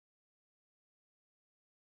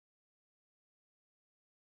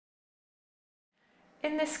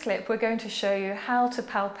In this clip we're going to show you how to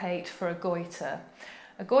palpate for a goiter.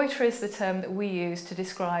 A goiter is the term that we use to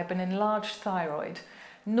describe an enlarged thyroid.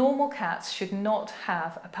 Normal cats should not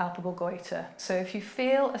have a palpable goiter, so if you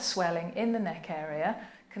feel a swelling in the neck area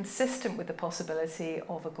consistent with the possibility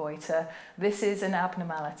of a goiter, this is an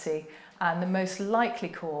abnormality and the most likely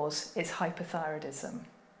cause is hypothyroidism.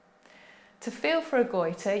 To feel for a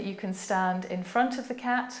goiter, you can stand in front of the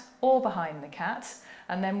cat or behind the cat,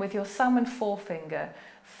 and then with your thumb and forefinger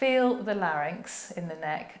feel the larynx in the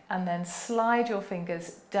neck and then slide your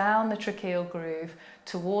fingers down the tracheal groove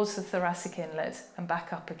towards the thoracic inlet and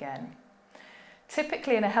back up again.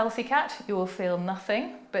 Typically in a healthy cat you will feel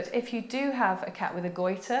nothing, but if you do have a cat with a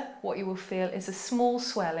goiter, what you will feel is a small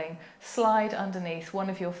swelling slide underneath one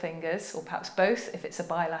of your fingers, or perhaps both if it's a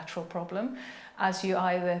bilateral problem, as you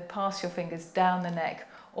either pass your fingers down the neck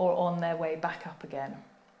or on their way back up again.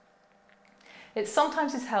 It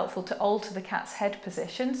sometimes is helpful to alter the cat's head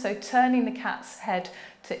position, so turning the cat's head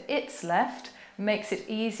to its left makes it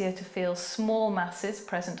easier to feel small masses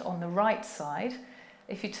present on the right side.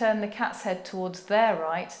 If you turn the cat's head towards their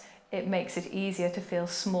right, it makes it easier to feel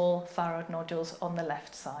small thyroid nodules on the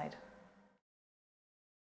left side.